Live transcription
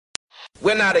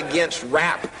We're not against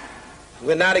rap.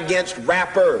 We're not against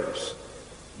rappers.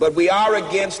 But we are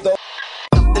against those.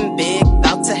 Something big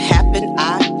about to happen.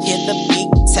 I hear the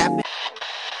beat tapping.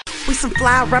 We some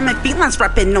fly rhyming felines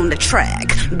rapping on the track.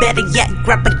 Better yet,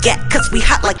 grab a gat, cause we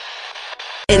hot like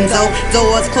Enzo.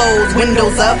 Doors closed,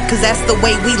 windows up, cause that's the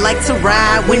way we like to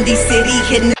ride. Windy City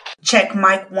hitting. Check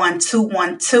mic 1 2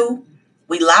 1 2.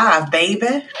 We live,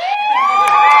 baby.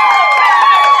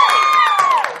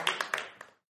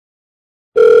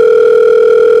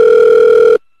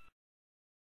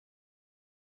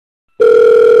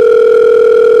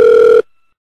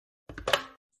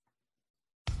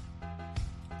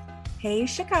 Hey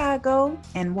Chicago,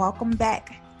 and welcome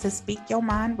back to Speak Your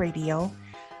Mind Radio.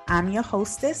 I'm your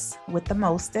hostess with the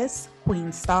mostest,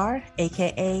 Queen Star,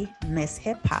 aka Miss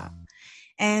Hip Hop.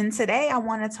 And today I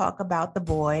want to talk about the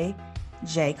boy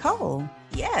J.Cole.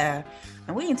 Yeah,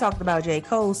 and we ain't talked about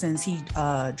J.Cole since he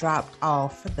dropped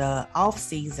off the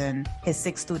off-season, his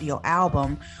 6th studio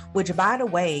album, which, by the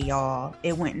way, y'all,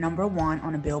 it went number 1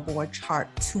 on the Billboard Chart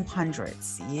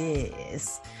 200s.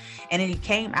 Yes. And it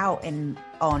came out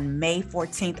on May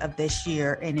 14th of this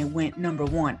year, and it went number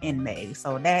 1 in May.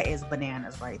 So that is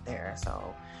bananas right there.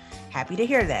 So happy to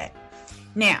hear that.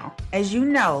 Now, as you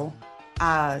know,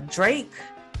 Drake,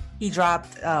 he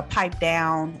dropped Pipe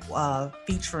Down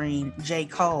featuring J.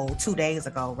 Cole 2 days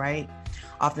ago, right?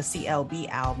 Off the CLB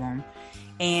album.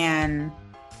 And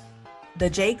the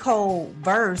J. Cole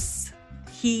verse,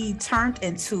 he turned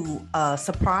into a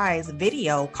surprise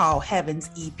video called Heaven's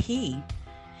EP.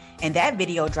 And that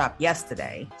video dropped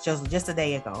yesterday, just a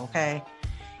day ago, okay?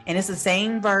 And it's the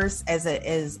same verse as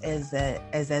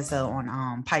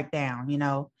on Pipe Down, you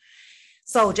know?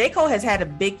 So J. Cole has had a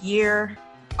big year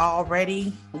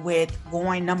already with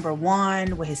going number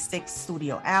 1 with his 6th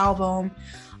studio album,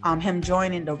 him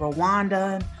joining the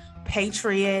Rwanda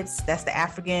Patriots, that's the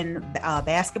African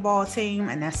basketball team,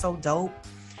 and that's so dope.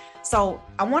 So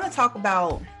I want to talk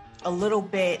about a little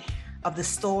bit of the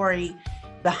story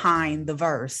behind the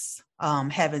verse,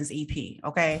 Heaven's EP,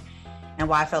 okay? And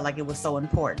why I felt like it was so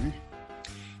important.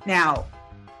 Now,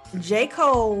 J.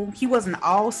 Cole, he was an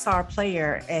all-star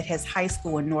player at his high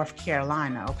school in North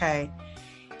Carolina, okay?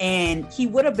 And he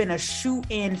would have been a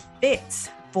shoe-in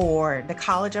fit for the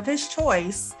college of his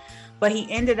choice, but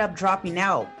he ended up dropping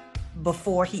out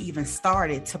before he even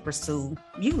started to pursue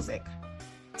music.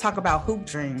 Talk about hoop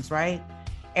dreams, right?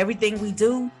 Everything we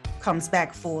do comes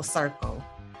back full circle.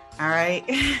 All right.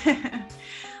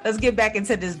 Let's get back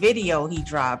into this video he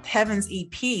dropped, Heaven's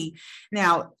EP.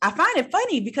 Now, I find it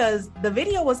funny because the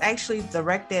video was actually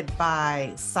directed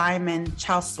by Simon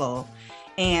Chaslow.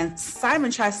 And Simon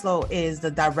Chaslow is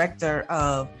the director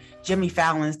of Jimmy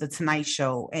Fallon's The Tonight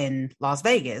Show in Las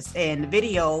Vegas. And the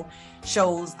video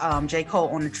shows J. Cole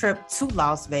on a trip to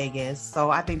Las Vegas. So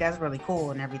I think that's really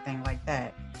cool and everything like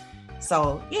that.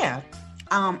 So, yeah.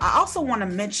 I also want to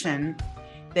mention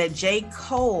that J.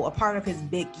 Cole, a part of his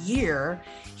big year,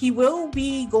 he will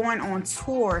be going on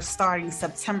tour starting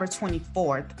September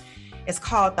 24th. It's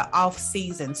called the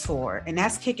Off-Season Tour, and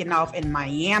that's kicking off in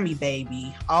Miami,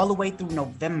 baby, all the way through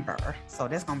November. So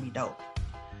that's going to be dope.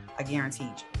 I guarantee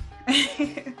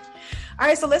you. All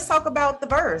right, so let's talk about the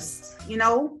verse, you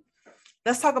know?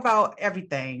 Let's talk about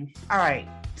everything. All right,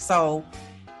 so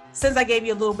since I gave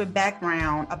you a little bit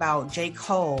background about J.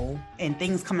 Cole and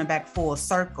things coming back full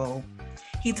circle,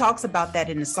 he talks about that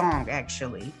in the song,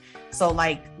 actually. So,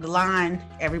 like, the line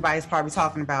everybody's probably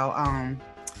talking about,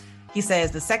 he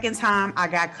says, the second time I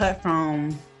got cut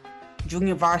from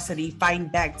junior varsity, fighting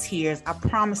back tears, I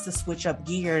promised to switch up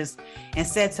gears and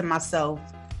said to myself,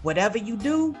 whatever you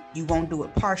do, you won't do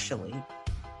it partially.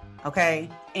 Okay?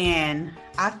 And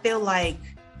I feel like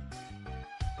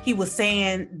he was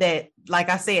saying that, like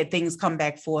I said, things come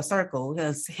back full circle.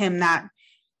 Because him not,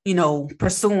 you know,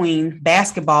 pursuing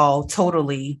basketball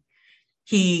totally,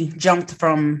 he jumped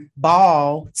from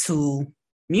ball to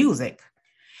music.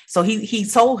 So he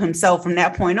told himself from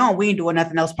that point on, we ain't doing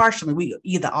nothing else partially. We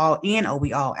either all in or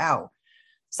we all out.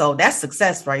 So that's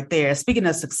success right there. Speaking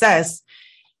of success,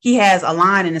 he has a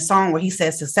line in the song where he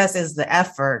says, success is the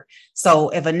effort. So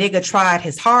if a nigga tried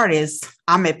his hardest,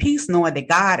 I'm at peace knowing that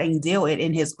God ain't deal it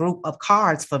in his group of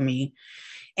cards for me.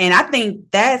 And I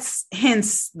think that's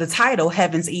hence the title,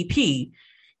 Heaven's EP.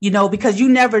 You know, because you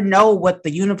never know what the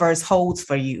universe holds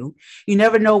for you. You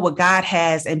never know what God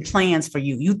has and plans for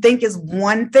you. You think it's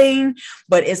one thing,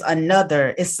 but it's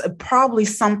another. It's probably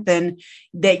something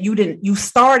that you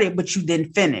started, but you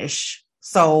didn't finish.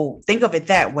 So think of it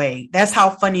that way. That's how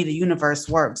funny the universe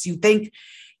works. You think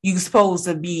you supposed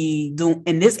to be doing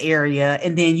in this area,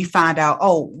 and then you find out,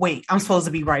 oh wait, I'm supposed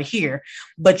to be right here,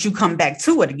 but you come back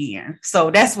to it again. So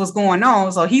that's what's going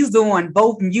on. So he's doing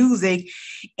both music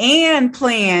and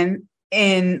playing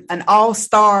in an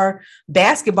all-star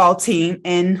basketball team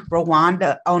in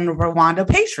Rwanda on the Rwanda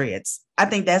Patriots. I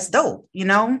think that's dope, you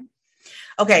know?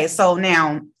 Okay, so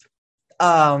now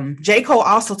J. Cole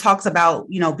also talks about,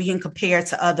 you know, being compared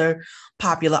to other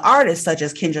popular artists such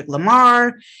as Kendrick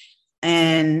Lamar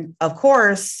and, of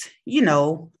course, you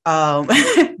know,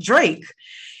 Drake.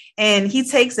 And he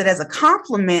takes it as a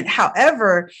compliment.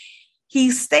 However,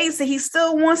 he states that he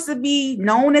still wants to be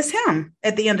known as him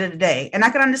at the end of the day. And I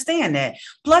can understand that.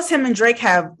 Plus, him and Drake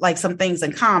have like some things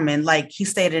in common. Like he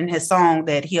stated in his song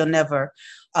that he'll never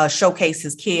showcase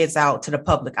his kids out to the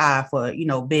public eye for, you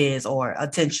know, biz or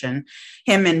attention.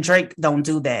 Him and Drake don't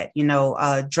do that. You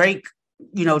know, Drake,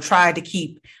 you know, tried to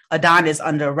keep Adonis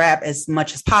under wrap as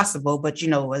much as possible. But, you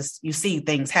know, as you see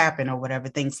things happen or whatever,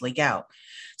 things leak out.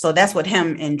 So that's what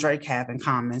him and Drake have in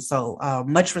common. So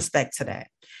much respect to that.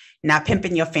 Not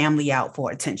pimping your family out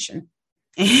for attention.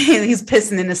 He's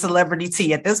pissing in the celebrity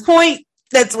tea at this point.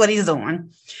 That's what he's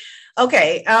doing.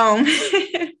 Okay.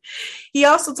 He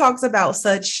also talks about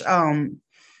such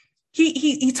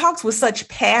he talks with such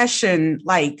passion,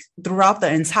 like throughout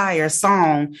the entire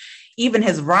song. Even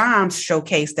his rhymes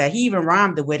showcase that. He even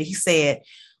rhymed it with it. He said,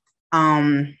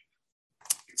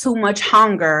 too much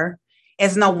hunger.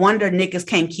 It's no wonder niggas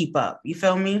can't keep up. You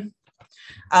feel me?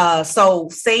 So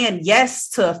saying yes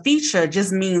to a feature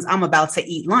just means I'm about to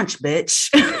eat lunch, bitch.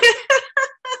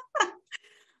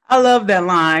 I love that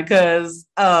line because,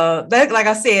 like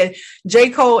I said, J.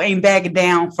 Cole ain't backing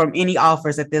down from any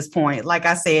offers at this point. Like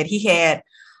I said, he had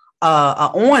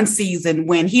a on season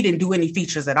when he didn't do any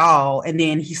features at all, and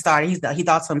then he thought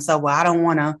to himself, well, I don't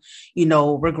want to, you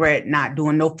know, regret not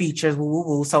doing no features. Woo, woo,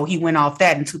 woo. So he went off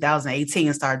that in 2018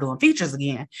 and started doing features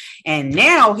again, and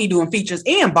now he doing features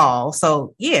and ball.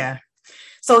 So yeah.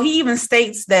 So he even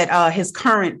states that his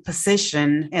current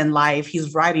position in life,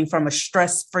 he's writing from a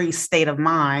stress-free state of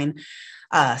mind,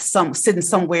 sitting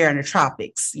somewhere in the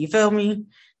tropics. You feel me?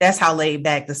 That's how laid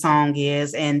back the song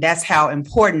is. And that's how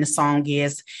important the song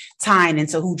is, tying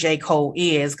into who J. Cole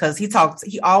is. Because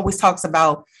he always talks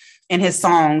about in his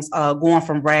songs going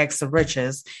from rags to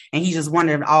riches. And he just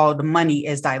wondered if all the money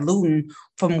is diluting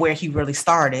from where he really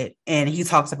started. And he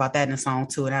talks about that in the song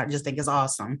too. And I just think it's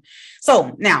awesome.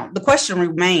 So now the question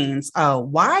remains,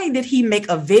 why did he make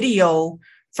a video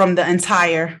from the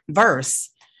entire verse?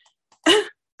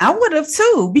 I would have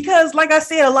too, because like I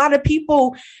said, a lot of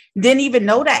people didn't even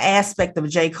know that aspect of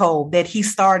J. Cole, that he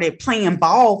started playing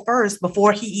ball first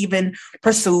before he even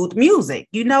pursued music,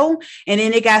 you know, and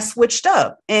then it got switched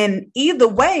up. And either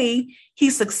way, he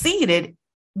succeeded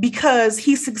because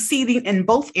he's succeeding in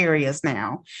both areas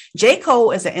now. J.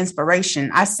 Cole is an inspiration.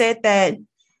 I said that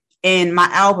in my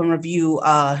album review,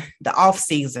 the off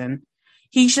season.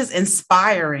 He's just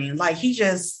inspiring. Like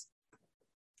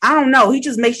I don't know. He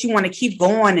just makes you want to keep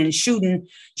going and shooting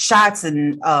shots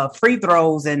and free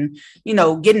throws and, you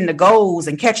know, getting the goals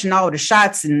and catching all the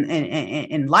shots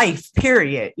in life,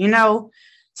 period, you know?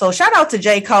 So shout out to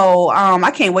J. Cole.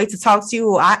 I can't wait to talk to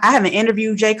you. I haven't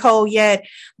interviewed J. Cole yet,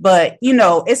 but, you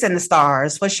know, it's in the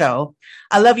stars for sure.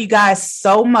 I love you guys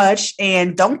so much.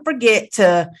 And don't forget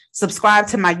to subscribe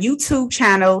to my YouTube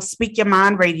channel, Speak Your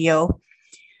Mind Radio.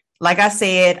 Like I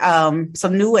said,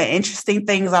 some new and interesting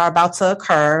things are about to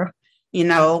occur, you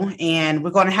know, and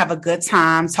we're going to have a good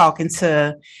time talking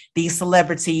to these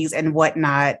celebrities and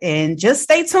whatnot. And just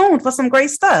stay tuned for some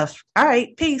great stuff. All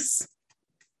right. Peace.